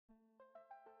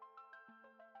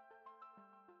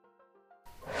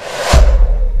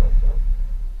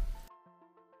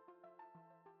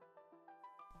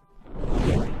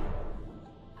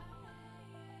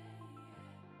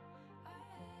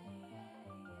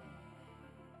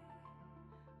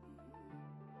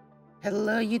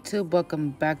Hello YouTube, welcome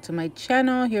back to my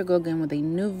channel. Here go again with a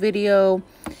new video.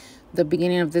 The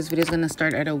beginning of this video is going to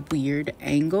start at a weird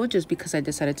angle just because I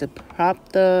decided to prop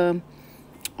the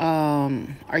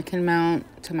arcing mount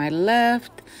to my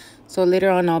left, so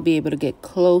later on I'll be able to get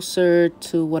closer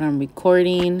to what I'm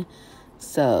recording.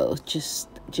 So just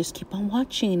keep on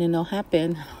watching and it'll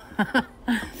happen.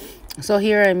 So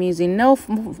here I'm using nail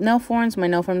forms. My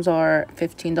nail forms are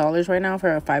 $15 right now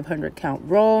for a 500 count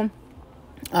roll.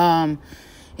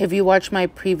 If you watch my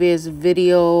previous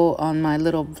video on my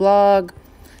little vlog,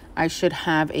 I should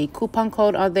have a coupon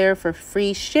code out there for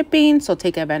free shipping, so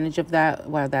take advantage of that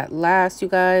while that lasts, you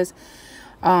guys.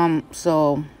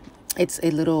 So it's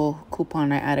a little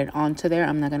coupon I added onto there.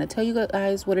 I'm not gonna tell you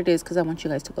guys what it is because I want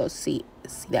you guys to go see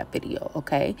that video,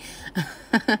 okay?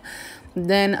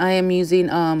 Then I am using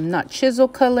not chisel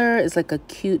color, it's like a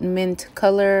cute mint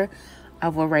color. I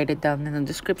will write it down in the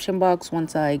description box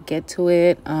once I get to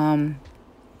it. And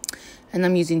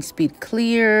I'm using Speed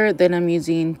Clear. Then I'm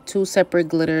using two separate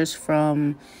glitters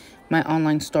from my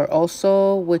online store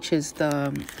also, which is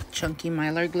the Chunky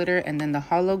Mylar glitter and then the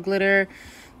hollow glitter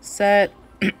set.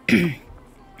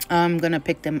 I'm gonna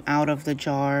pick them out of the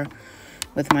jar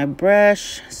with my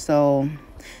brush, so I'm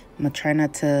gonna try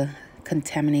not to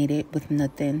contaminate it with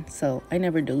nothing. So I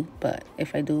never do, but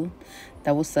if I do,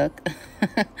 that will suck.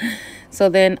 So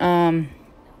then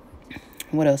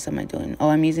what else am I doing? Oh,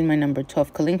 I'm using my number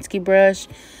 12 Kolinsky brush.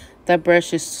 That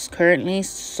brush is currently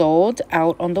sold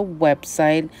out on the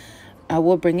website. I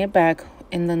will bring it back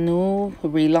in the new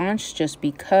relaunch just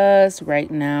because right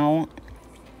now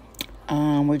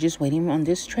we're just waiting on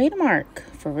this trademark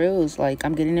for reals. Like,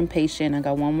 I'm getting impatient. I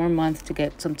got one more month to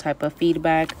get some type of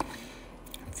feedback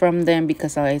from them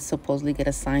because I supposedly get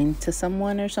assigned to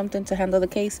someone or something to handle the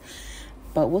case,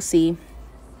 but we'll see.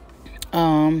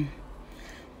 I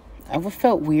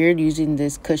felt weird using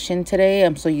this cushion today.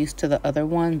 I'm so used to the other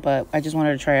one, but I just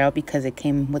wanted to try it out because it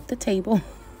came with the table.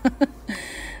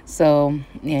 So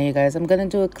yeah, you guys, I'm gonna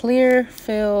do a clear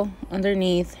fill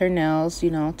underneath her nails,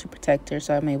 you know, to protect her,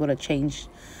 so I'm able to change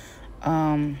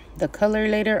the color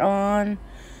later on.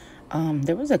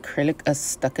 There was acrylic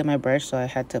stuck in my brush, so I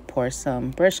had to pour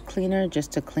some brush cleaner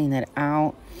just to clean it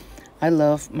out. I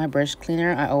love my brush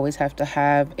cleaner. I always have to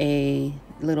have a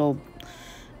little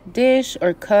dish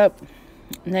or cup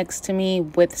next to me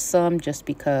with some, just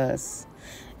because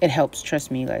it helps. Trust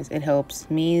me, you guys, it helps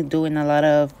me. Doing a lot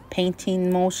of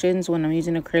painting motions when I'm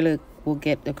using acrylic will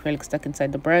get acrylic stuck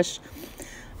inside the brush.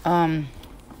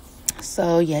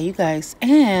 So yeah, you guys,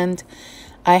 and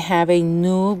I have a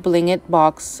new Bling It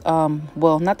box.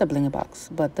 Well, not the Bling It box,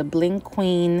 but the Bling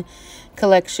Queen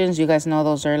collections. You guys know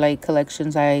those are like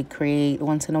collections I create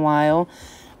once in a while.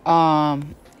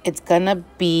 It's gonna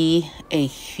be a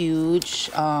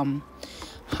huge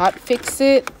hot fix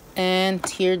it and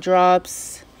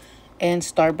teardrops and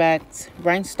starbacked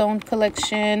rhinestone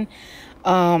collection.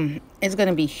 It's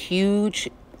gonna be huge.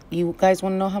 You guys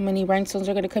want to know how many rhinestones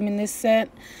are gonna come in this set?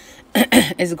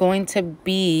 It's going to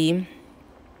be,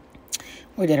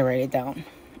 where did I write it down?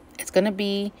 It's gonna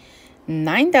be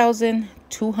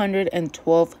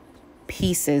 9,212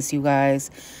 pieces, you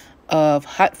guys, of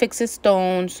hot fixed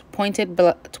stones, pointed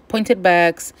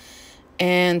backs,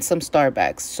 and some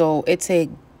starbacks. So it's a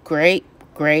great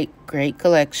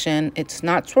collection. It's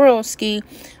not Swarovski,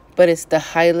 but it's the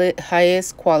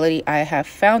highest quality I have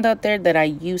found out there that I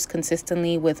use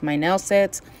consistently with my nail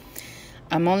sets.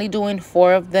 I'm only doing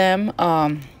 4 of them.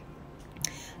 And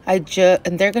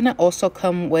they're gonna also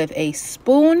come with a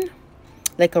spoon,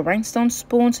 like a rhinestone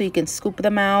spoon, so you can scoop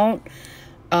them out.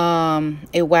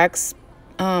 A wax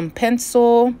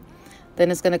pencil.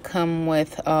 Then it's gonna come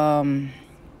with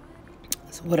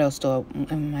so what else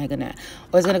am I gonna?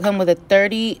 Oh, it's gonna come with a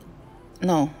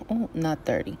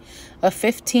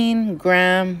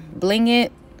 15-gram Bling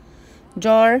It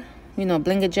jar, you know,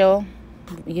 Bling It gel,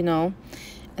 you know.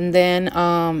 And then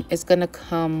it's gonna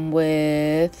come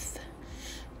with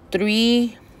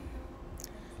 3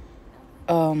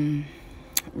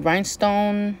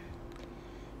 rhinestone,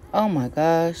 oh my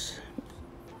gosh,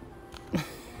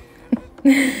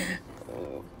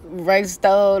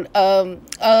 rhinestone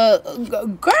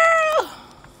girl.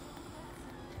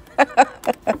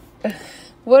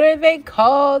 What are they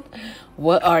called?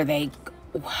 What are they?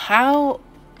 How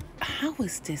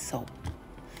is this so?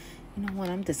 You know what,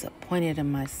 I'm disappointed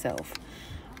in myself.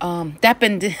 Not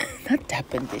Dappin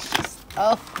dishes.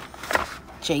 Oh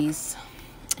jeez.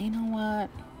 You know what,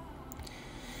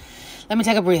 let me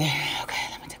take a breather. Okay,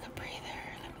 let me take a breather.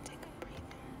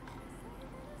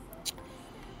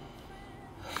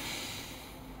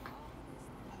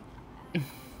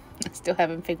 I still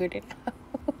haven't figured it out.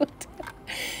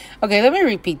 Okay, let me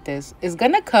repeat this. It's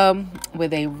gonna come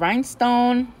with a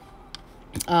rhinestone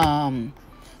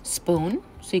spoon,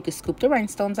 so you can scoop the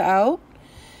rhinestones out.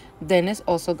 Then it's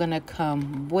also gonna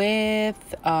come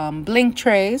with bling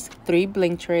trays, 3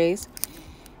 bling trays,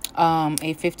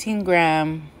 a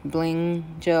 15-gram bling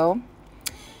gel,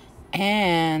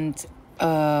 and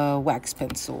a wax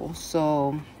pencil.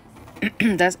 So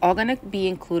that's all gonna be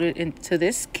included into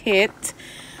this kit.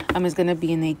 It's gonna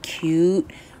be in a cute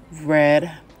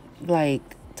red, like,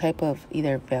 type of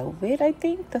either velvet, I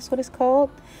think that's what it's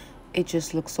called. It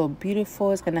just looks so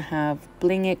beautiful. It's gonna have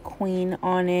Bling It Queen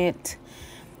on it.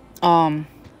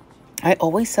 I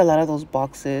always sell out of those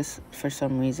boxes for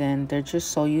some reason. They're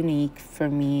just so unique for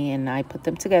me, and I put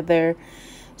them together.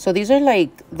 So these are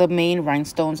like the main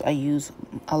rhinestones I use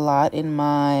a lot in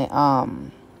my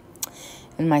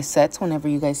sets whenever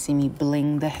you guys see me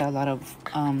bling the hell out of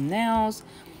nails.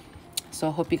 So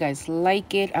I hope you guys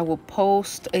like it. I will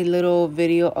post a little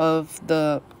video of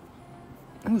the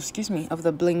of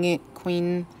the Bling It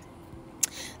Queen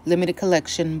limited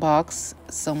collection box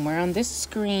somewhere on this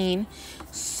screen.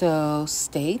 So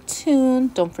stay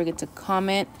tuned. Don't forget to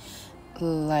comment,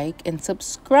 like, and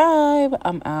subscribe.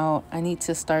 I'm out. I need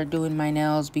to start doing my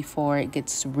nails before it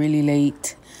gets really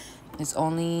late.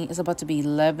 It's about to be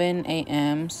 11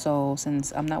 a.m. So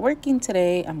since I'm not working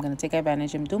today, I'm gonna take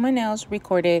advantage and do my nails,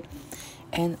 record it,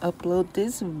 and upload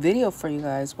this video for you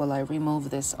guys while I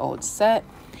remove this old set.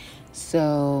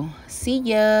 So see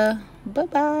ya. Bye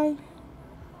bye.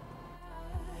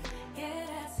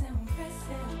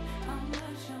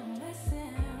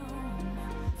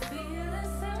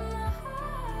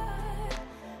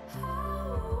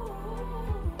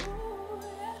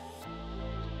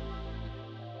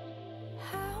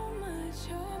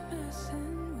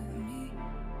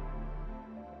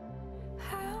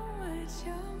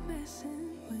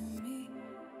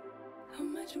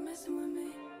 You messing with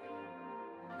me?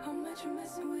 How much you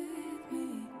messing with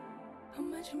me? How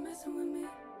much you messing with me?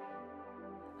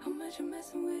 How much you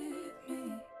messing with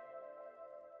me?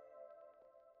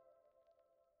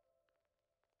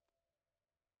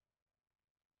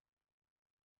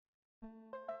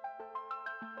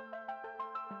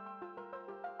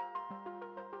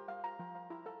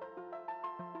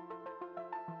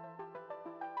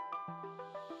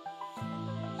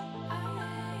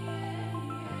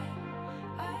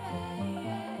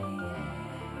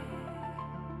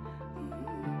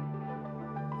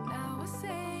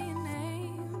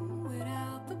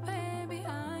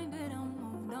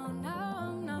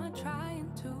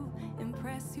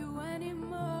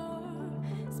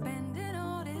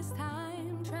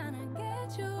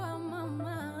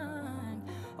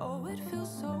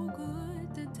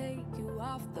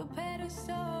 The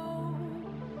pedestal.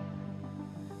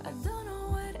 I don't know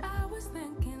what I was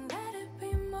thinking. Let it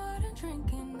be more than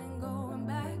drinking and going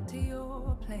back to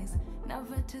your place,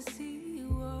 never to see you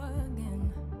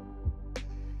again.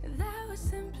 That was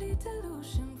simply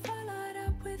delusion, followed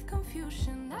up with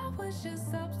confusion. That was just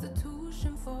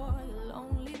substitution for a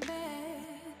lonely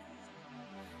bed.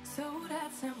 So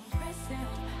that's impressive,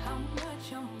 how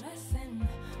much you're messing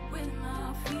with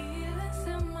my feelings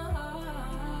and my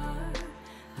heart.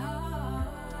 Oh,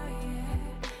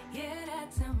 yeah,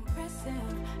 that's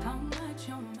impressive, how much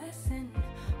you're messing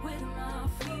with my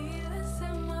feelings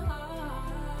and my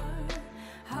heart.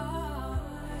 Oh,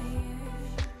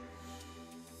 yeah.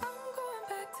 I'm going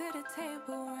back to the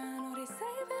table, I know they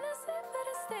saving us up for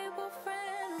the stable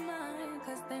friend of mine,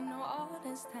 'cause they know all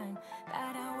this time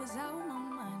that I was out my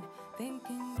mind,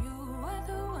 thinking you were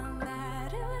the one,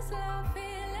 that it was love,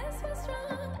 feelings were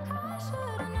strong. I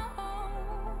should've known,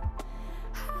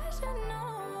 I should know.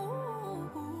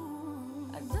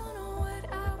 I don't know what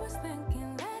I was thinking.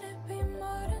 Let it be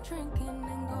more than drinking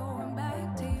and going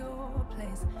back to your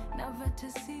place, never to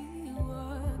see you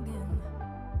again.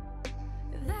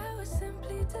 That was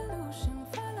simply delusion,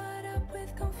 followed up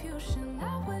with confusion.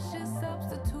 That was just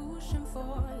substitution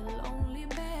for a lonely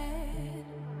bed.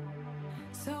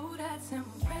 So that's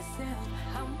impressive,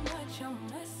 how much you're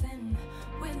messing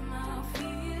with my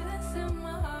feelings and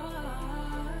my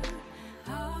heart.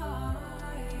 Oh,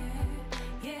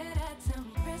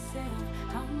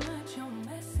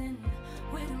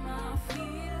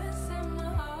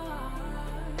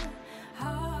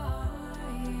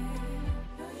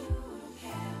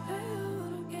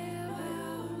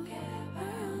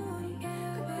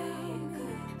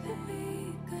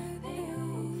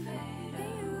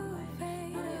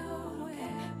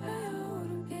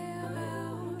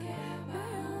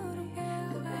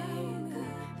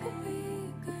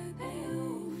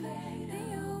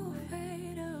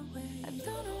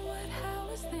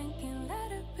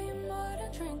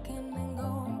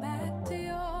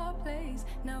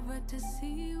 to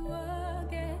see you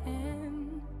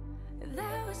again.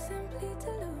 That was simply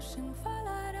delusion,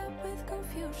 followed up with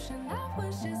confusion. That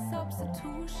was just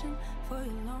substitution for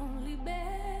your lonely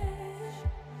bed.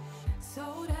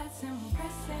 So that's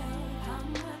impressive, how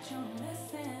much you're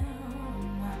missing.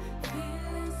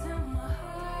 Feelings in my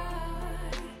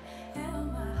heart,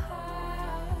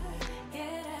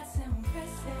 yeah, that's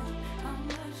impressive, how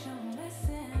much you're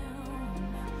missing.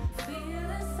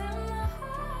 Feelings in my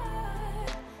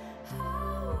heart,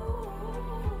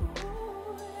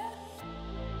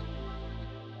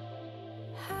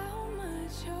 how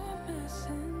much you're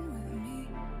messing with me.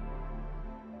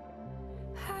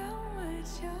 How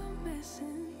much you're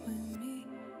messing with me.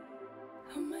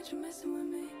 How much you're messing with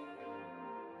me.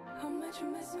 How much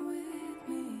you're messing with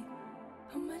me.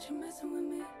 How much you're messing with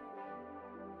me.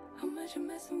 How much you're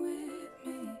messing with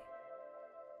me.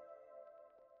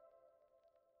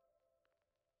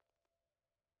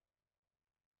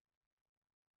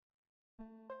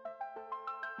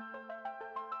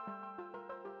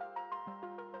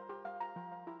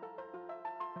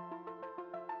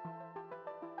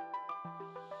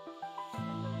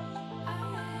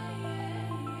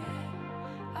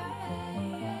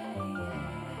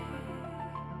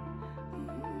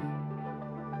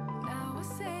 Now I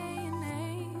say your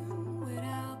name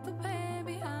without the pain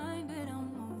behind it.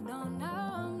 I'm moved on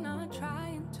now, I'm not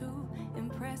trying to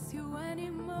impress you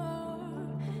anymore.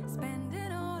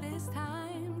 Spending all this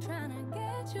time trying to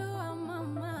get you out my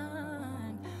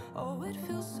mind. Oh, it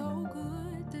feels so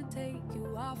good to take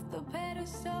you off the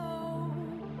pedestal.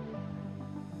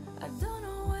 I don't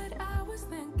know what I was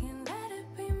thinking. Let it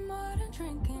be more than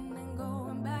drinking and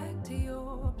going back to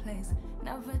your place,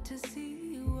 never to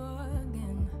see you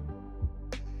again.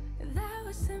 That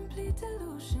was simply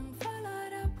delusion,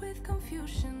 followed up with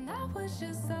confusion. That was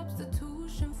just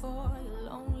substitution for a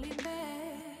lonely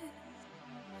bed.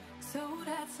 So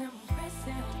that's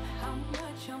impressive, how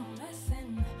much you're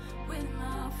messing with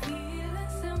my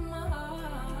feelings in my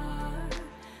heart.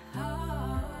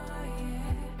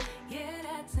 Yeah,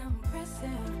 that's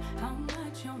impressive, how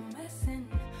much you're messing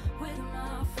with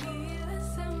my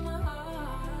feelings in my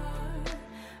heart.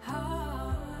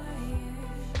 Yeah.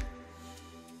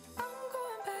 I'm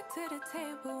going back to the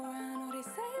table, I know they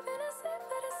saving us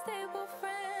for the stable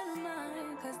friend of mine.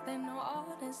 Cause they know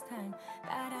all this time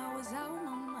that I was out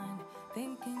my mind,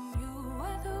 thinking you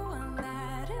were the one,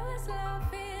 that it was love,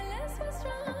 feelings were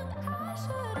strong. I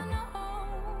should've known,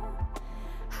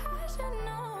 I should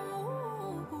know.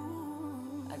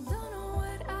 I don't know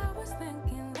what I was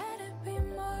thinking. Let it be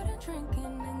more than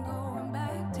drinking and going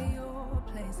back to your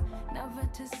place, never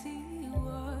to see you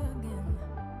again.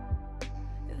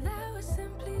 That was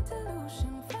simply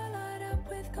delusion, followed up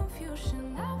with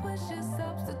confusion. That was just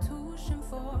substitution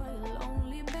for a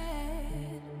lonely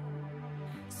bed.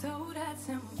 So that's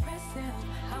impressive,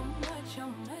 how much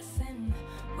you're messing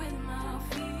with my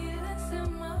feelings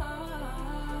in my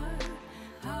heart.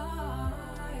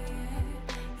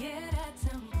 Yeah, that's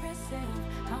impressive,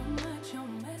 how much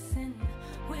you're messing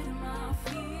with my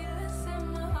feelings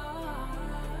in my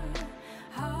heart.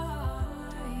 Yeah.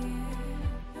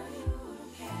 No, you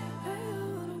don't care. No,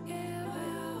 you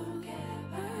don't care.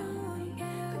 No, you don't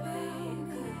care. No, you don't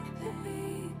care. Could be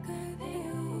good. Then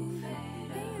you fade.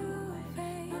 Then you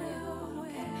fade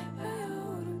away. No, you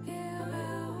don't care. No, you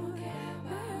don't care.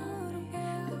 No,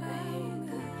 you don't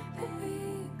care. Could be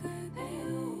good. Then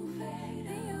you fade.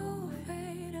 Then you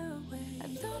fade away. I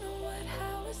don't know what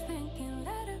I was thinking.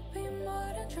 Let it be more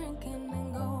than drinking and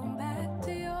going back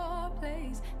to your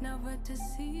place, never to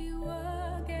see you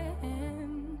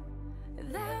again.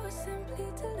 That was simply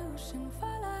delusion,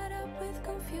 followed up with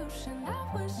confusion.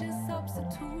 That was just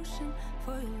substitution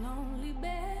for your lonely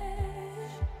bed.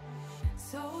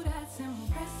 So that's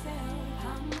impressive,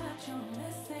 how much you're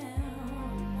missing.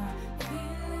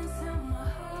 Feelings in my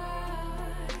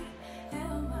heart,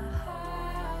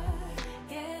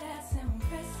 yeah, that's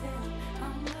impressive,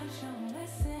 how much you're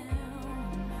missing.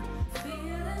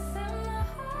 Feelings in my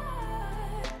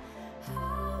heart,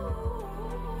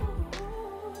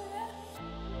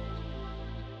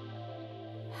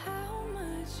 how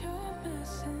much you're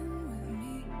messing with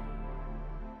me.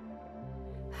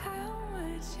 How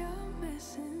much you're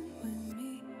messing with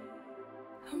me.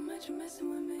 How much you're messing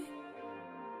with me.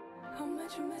 How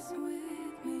much you're messing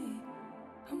with me.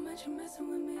 How much you're messing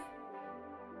with me.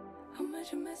 How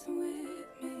much you're messing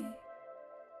with me.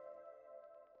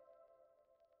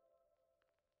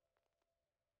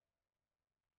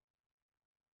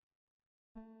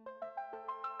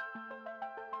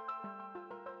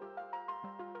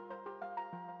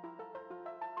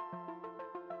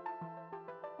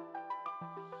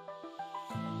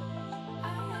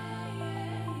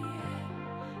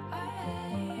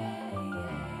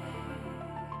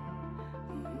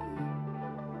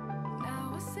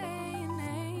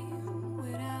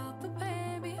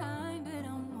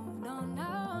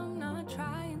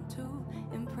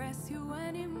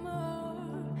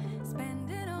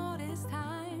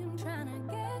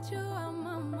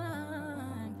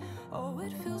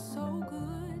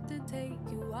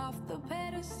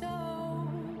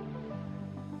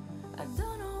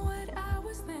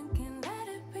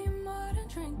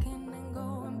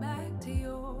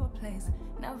 place,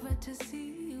 never to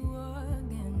see you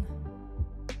again.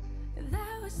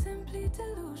 That was simply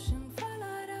delusion,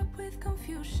 followed up with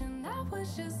confusion. That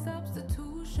was just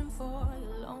substitution for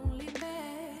your lonely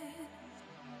bed.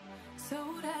 So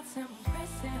that's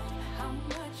impressive, how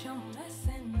much you're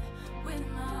messing with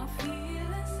my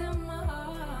feelings in my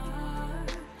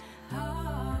heart.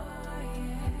 Oh,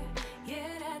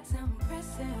 yeah, that's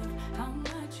impressive, how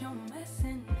much you're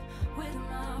messing with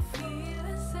my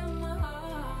feelings in my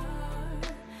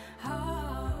heart.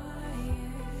 Oh,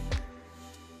 yeah.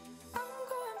 I'm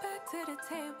going back to the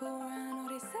table, I know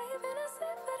they saving us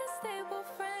up for the stable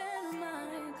friend of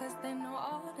mine, 'cause they know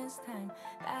all this time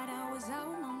that I was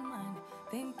out my mind,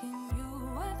 thinking you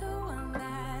were the one,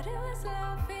 that it was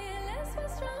love, feelings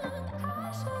were strong.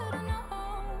 I should've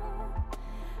known,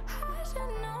 I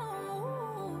should know.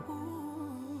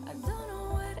 I don't know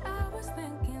what I was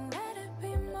thinking, let it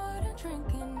be more than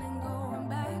drinking and going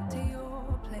back to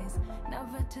your place,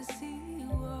 never to see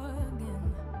you again.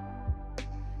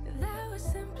 That was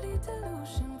simply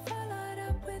delusion, followed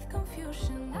up with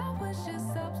confusion. That was just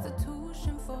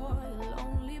substitution for a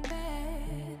lonely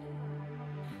bed.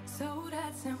 So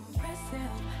that's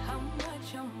impressive, how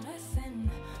much you're messing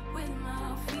with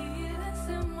my feelings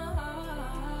in my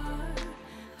heart.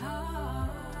 Oh,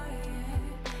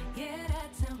 yeah,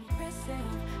 that's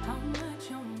impressive, how much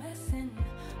you're messing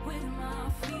with my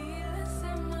feelings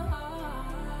in my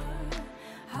heart.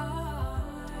 Oh,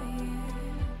 yeah.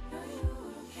 No, you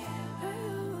don't care, no,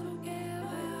 you don't care,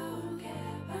 no, you don't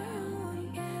care, no, you don't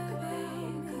care,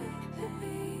 baby. Could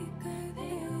be good,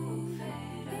 then you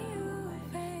fade, then you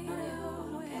fade. No, you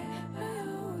don't care, no, you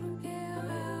don't care,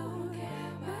 no, you don't care,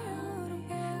 no, you don't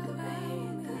care,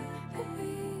 baby. Could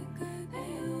be good, then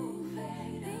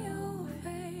you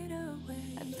fade away.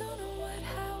 I don't know what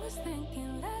I was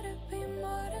thinking, let it be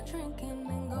more than drinking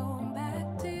and going back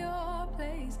to your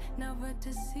place, never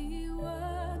to see you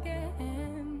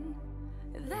again.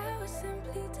 That was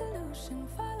simply delusion,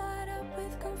 followed up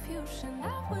with confusion.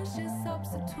 That was just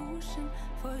substitution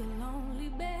for your lonely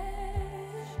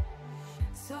bed.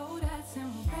 So that's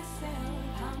impressive,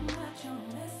 how much you're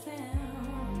missing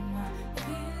my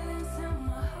feelings in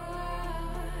my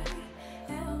heart,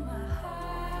 in my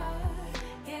heart.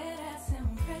 Yeah, that's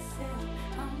impressive,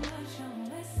 how much you're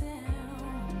missing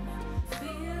my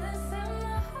feelings in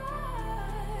my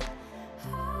heart.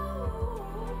 Oh,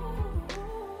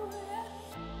 yeah.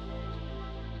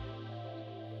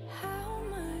 How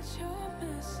much you're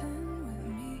messing with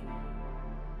me,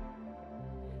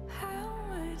 how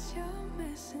much you're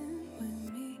messing with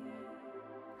me,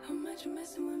 how much you're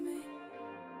messing with me,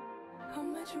 how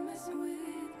much you're messing with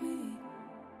me,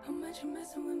 how much you're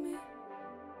messing with me,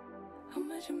 how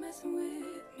much you're messing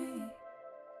with me.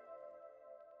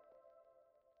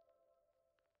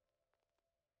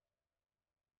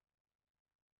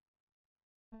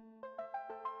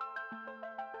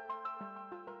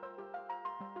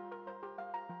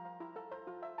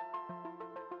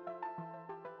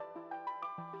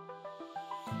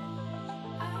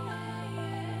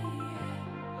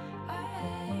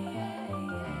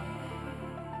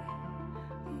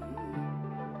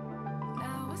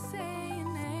 Now I say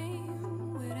your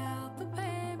name without the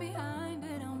pain behind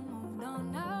it. I'm moved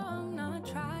on now, I'm not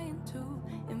trying to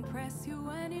impress you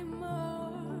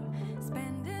anymore.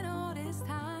 Spending all this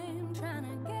time trying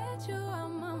to get you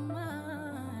out my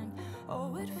mind.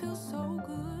 Oh, it feels so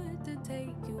good to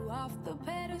take you off the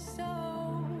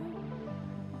pedestal.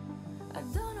 I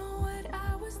don't know what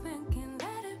I was thinking,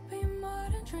 let it be more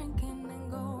than drinking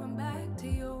and going back to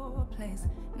your place,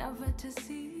 never to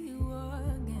see you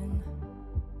again.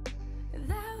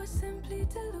 That was simply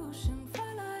delusion,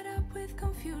 followed up with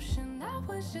confusion. That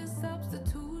was just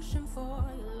substitution for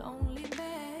your lonely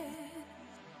bed.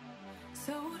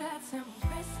 So that's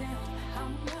impressive, how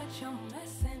much you're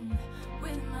messing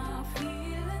with my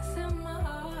feelings in my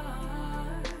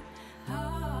heart.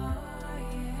 Oh,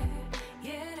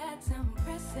 yeah, that's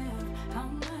impressive, how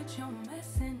much you're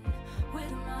messing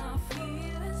with my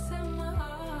feelings in my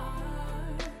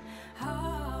heart.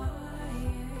 Oh,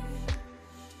 yeah.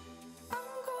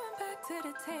 I'm going back to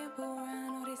the table, I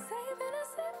know they saving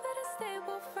us up for the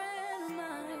stable friend of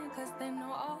mine, 'cause they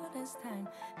know all this time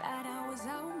that I was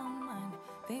out my mind,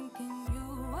 thinking you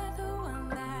were the one,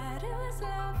 that it was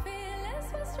love, feelings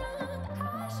were strong.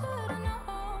 I should've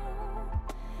known,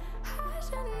 I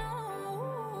should know.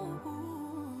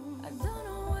 I don't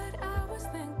know what I was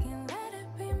thinking, let it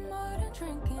be more than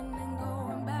drinking and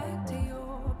going back to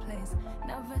your place,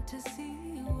 never to see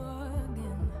you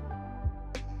again.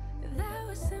 That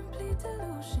was simply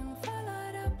delusion,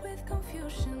 followed up with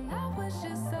confusion. That was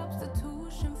just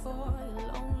substitution for a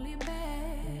lonely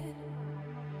bed.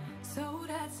 So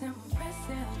that's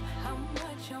impressive, how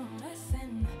much you're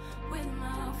messing with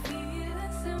my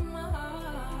feelings in my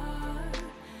heart.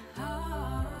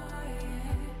 Oh,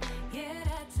 yeah, yeah,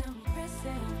 that's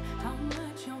impressive, how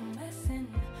much you're messing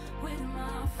with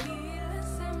my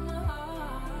feelings in my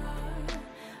heart.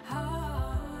 Oh,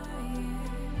 yeah.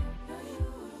 No, you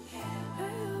don't care, no,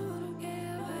 you don't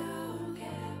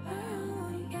care, no, you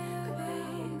don't care, no,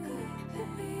 you don't care.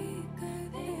 Could be good,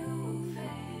 then you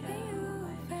fade, then you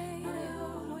fade, no,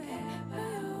 you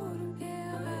don't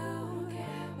care, no, you don't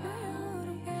care, no, you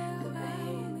don't care, no,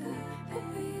 you don't care. Could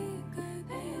be good,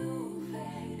 then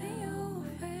you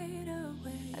fade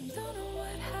away. I don't know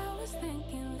what I was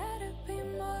thinking. Let it be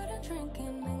more than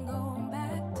drinking and going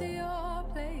back to your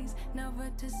place, never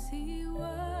to see you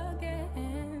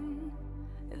again.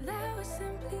 That was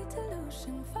simply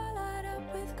delusion, followed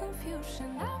up with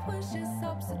confusion. That was just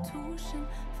substitution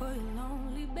for your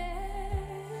lonely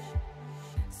bed.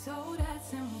 So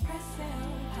that's impressive,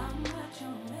 how much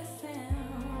you're missing.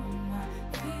 My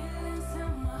feelings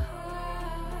in my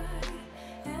heart,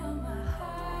 in my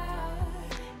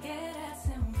heart. Yeah, that's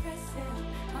impressive,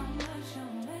 how much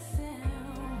you're missing.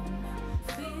 My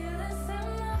feelings in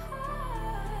my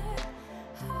heart.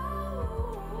 Oh,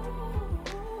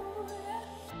 yeah.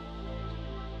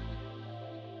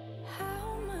 How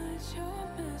much you're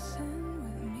messing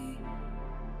with me.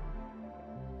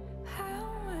 How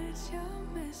much you're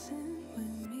messing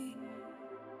with me.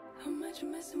 How much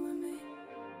you're messing with me.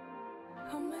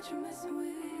 How much you're messing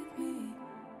with me.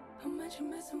 How much you're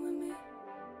messing with me.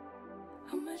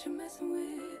 How much you're messing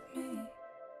with me.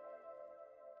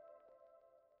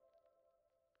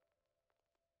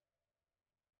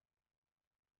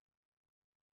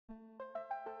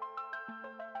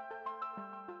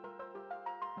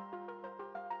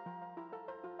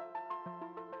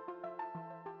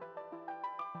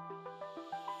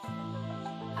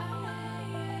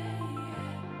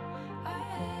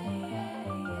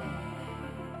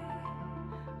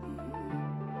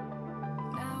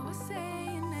 Now I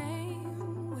say your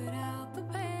name without the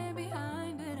pain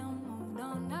behind it. I'm moved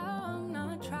on now, I'm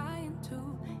not trying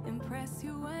to impress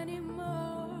you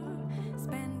anymore.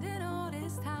 Spending all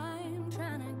this time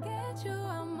trying to get you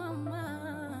out my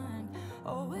mind.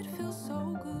 Oh, it feels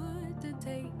so good to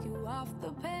take you off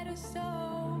the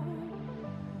pedestal.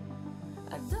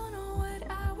 I don't know what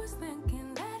I was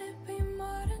thinking. Let it be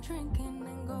more than drinking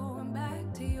and going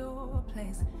back to your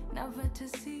place, never to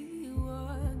see you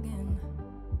again.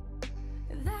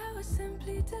 That was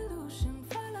simply delusion,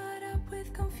 followed up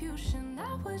with confusion.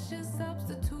 That was just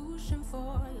substitution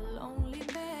for a lonely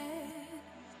bed.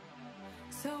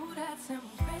 So that's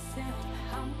impressive,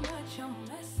 how much you're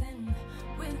messing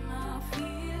with my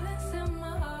feelings in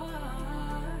my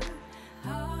heart.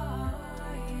 Oh,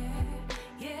 yeah,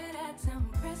 yeah, that's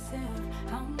impressive,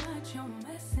 how much you're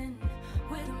messing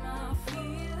with my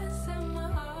feelings in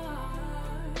my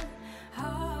heart.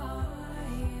 Oh,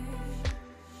 yeah.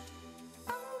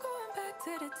 I'm going back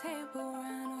to the table, I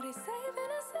know they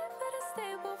saving us up for the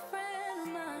stable friend of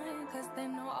mine. Cause they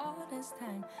know all this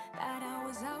time that I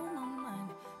was out my mind,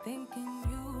 thinking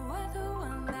you were the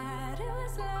one, that it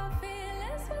was love,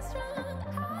 feelings were strong.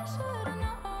 I should've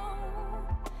known,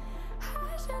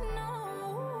 I should know.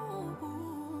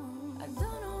 I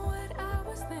don't know what I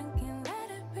was thinking. Let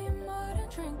it be more than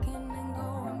drinking and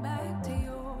going back to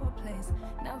your place,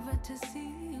 never to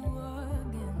see you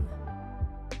again.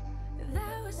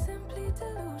 That was simply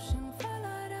delusion,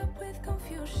 followed up with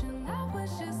confusion. That was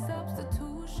just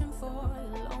substitution for a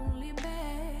lonely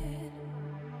bed.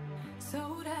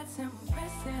 So that's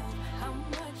impressive, how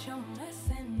much you're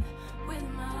messing with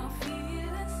my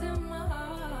feelings in my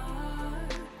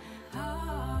heart.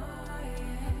 Oh,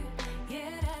 yeah,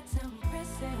 yeah, that's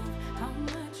impressive, how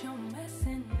much you're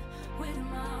messing with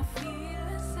my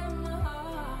feelings in my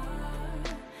heart.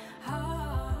 Oh,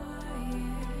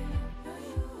 yeah. No,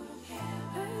 you don't care,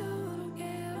 no, you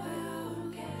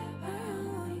don't care, no,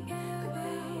 you don't care, no,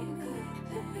 you don't care.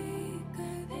 Could be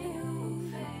good, then you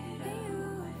fade, then you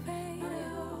fade. No, you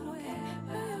don't care,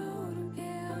 no, you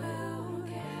don't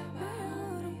care, no, you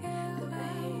don't care, no,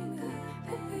 you don't care.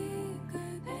 Could be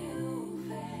good, then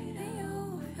you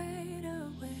fade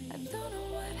away. I don't know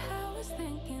what I was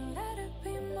thinking. Let it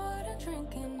be more than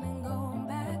drinking and going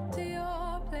back to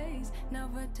your place,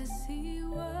 never to see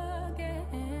you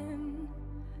again.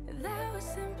 That was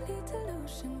simply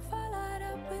delusion, followed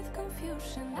up with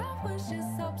confusion. That was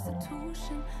just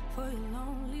substitution for your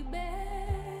lonely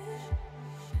bed.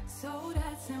 So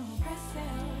that's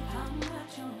impressive, how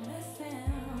much you're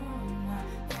missing. My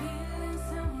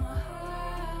feelings in my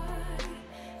heart,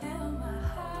 in my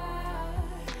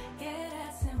heart. Yeah,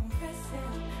 that's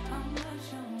impressive, how much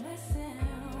you're missing.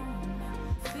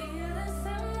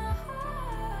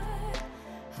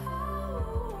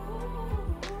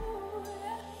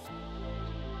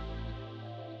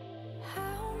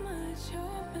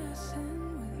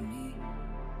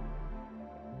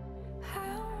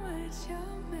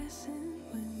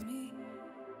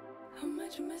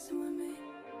 you messing with me?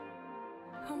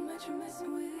 How much you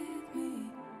messing with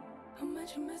me? How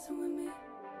much you messing with me?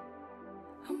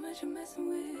 How much you messing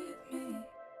with me?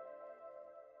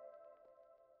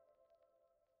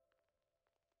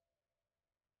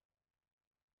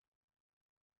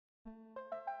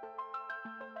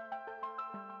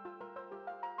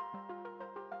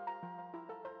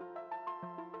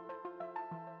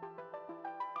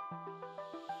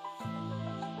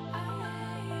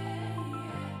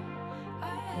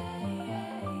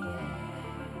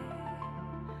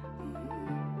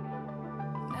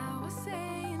 Now I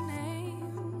say your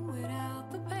name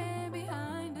without the pain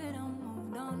behind it. I'm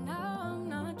moved on now, I'm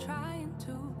not trying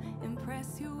to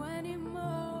impress you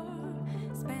anymore.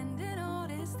 Spending all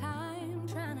this time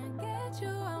trying to get you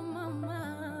out my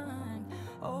mind.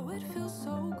 Oh, it feels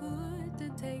so good to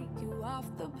take you off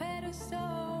the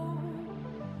pedestal.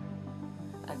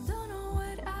 I don't know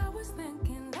what I was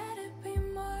thinking. Let it be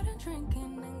more than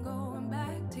drinking and going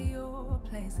back to your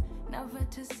place, never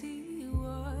to see you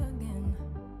again.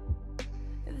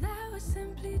 That was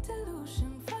simply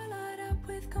delusion, followed up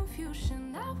with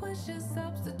confusion. That was just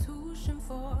substitution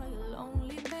for your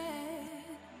lonely bed.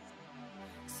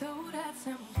 So that's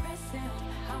impressive,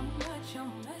 how much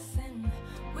you're messing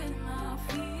with my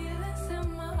feelings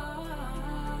in my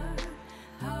heart.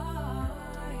 Oh,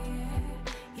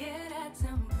 yeah, that's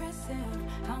impressive,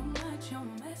 how much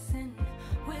you're messing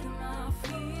with my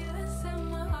feelings in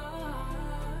my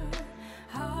heart.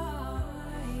 Oh,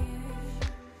 yeah.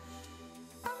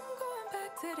 I'm going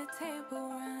back to the table,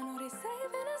 I know they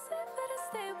saving us up for the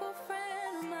stable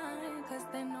friend of mine. Cause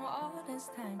they know all this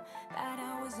time that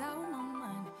I was out my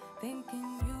mind, thinking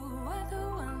you were the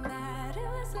one, that it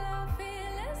was love,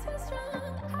 feelings were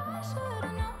strong. I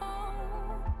should've known,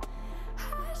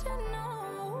 I should know.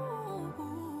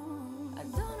 I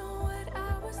don't know what I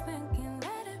was thinking.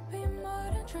 Let it be more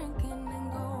than drinking and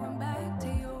going back to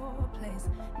your place,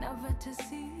 never to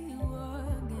see you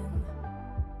again.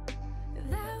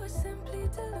 That was simply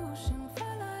delusion,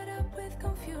 followed up with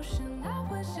confusion. That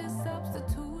was just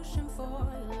substitution for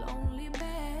your lonely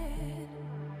bed.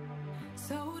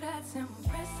 So that's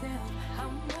impressive, how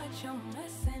much you're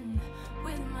messing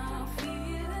with my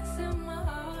feelings in my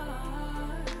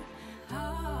heart.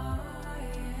 Oh,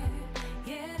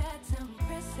 yeah, that's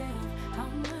impressive, how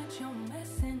much you're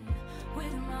messing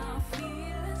with my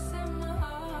feelings in my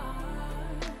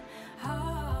heart. Oh,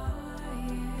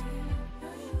 yeah. No,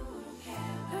 you don't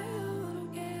care, no, you don't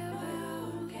care,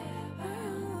 no, you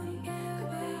don't care,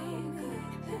 no, you don't care.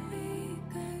 Could be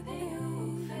good, then you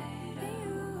fade, then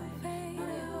you fade. No,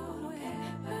 you don't care,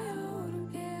 no, you don't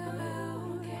care, no,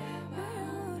 you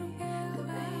don't care,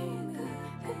 no, you don't care.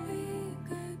 Could be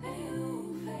good, then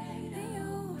you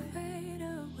fade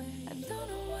away. I don't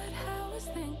know what I was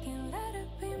thinking. Let it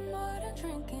be more than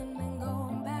drinking and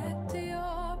going back to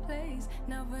your place,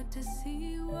 never to see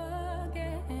you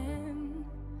again.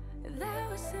 That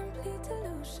was simply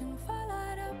delusion,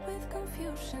 followed up with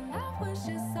confusion. That was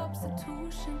just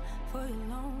substitution for your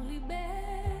lonely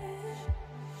bed.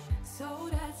 So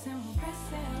that's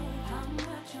impressive, how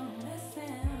much you're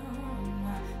missing.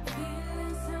 My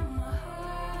feelings in my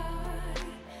heart,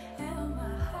 in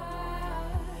my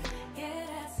heart. Yeah,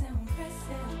 that's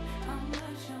impressive, how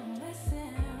much you're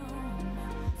missing.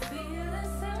 My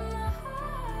feelings in my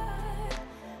heart.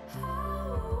 Oh,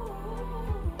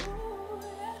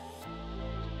 yeah.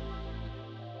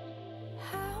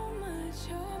 How much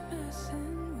you're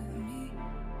messing with me.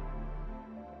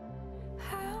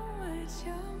 How much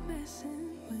you're messing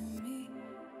with me.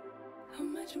 How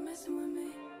much you messing with me.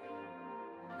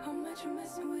 How much you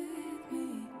messing with me.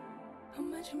 How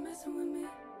much you messing with me.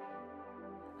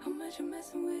 How much you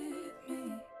messing with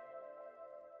me.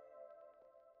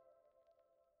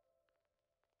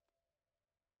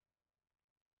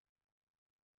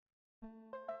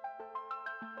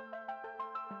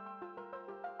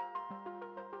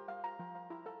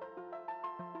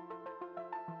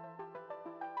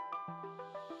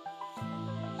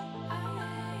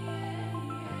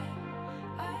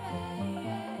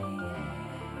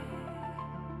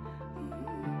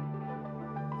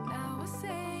 Now I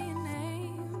say your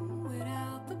name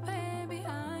without the pain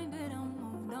behind it. I'm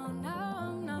moved on now,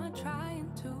 I'm not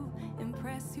trying to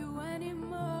impress you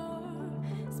anymore.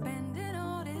 Spending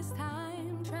all this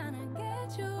time trying to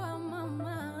get you out my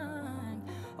mind.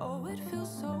 Oh, it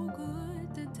feels so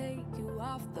good to take you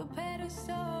off the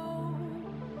pedestal.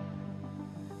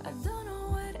 I don't know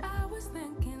what I was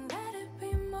thinking. Let it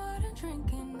be more than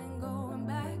drinking and going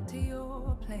back to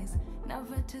your place,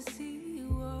 never to see you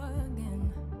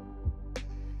again.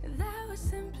 That was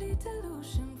simply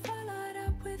delusion, followed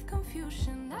up with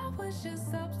confusion. That was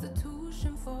just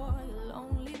substitution for your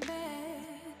lonely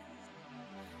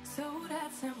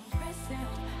that's impressive.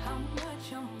 How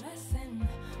much you're messing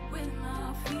with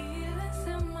my feelings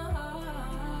and my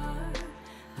heart.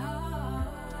 Oh,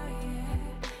 yeah,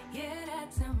 yeah,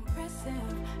 that's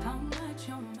impressive. How much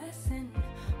you're messing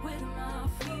with my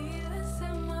feelings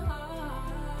and my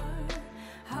heart.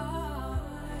 Oh,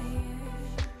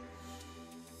 yeah.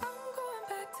 I'm going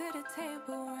back to the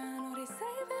table, I know they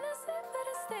saving us up for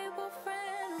the stable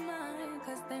friend of mine.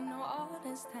 Cause they know all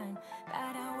this time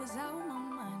that I was out my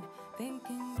mind,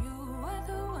 thinking you were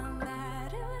the one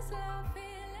that it was loving.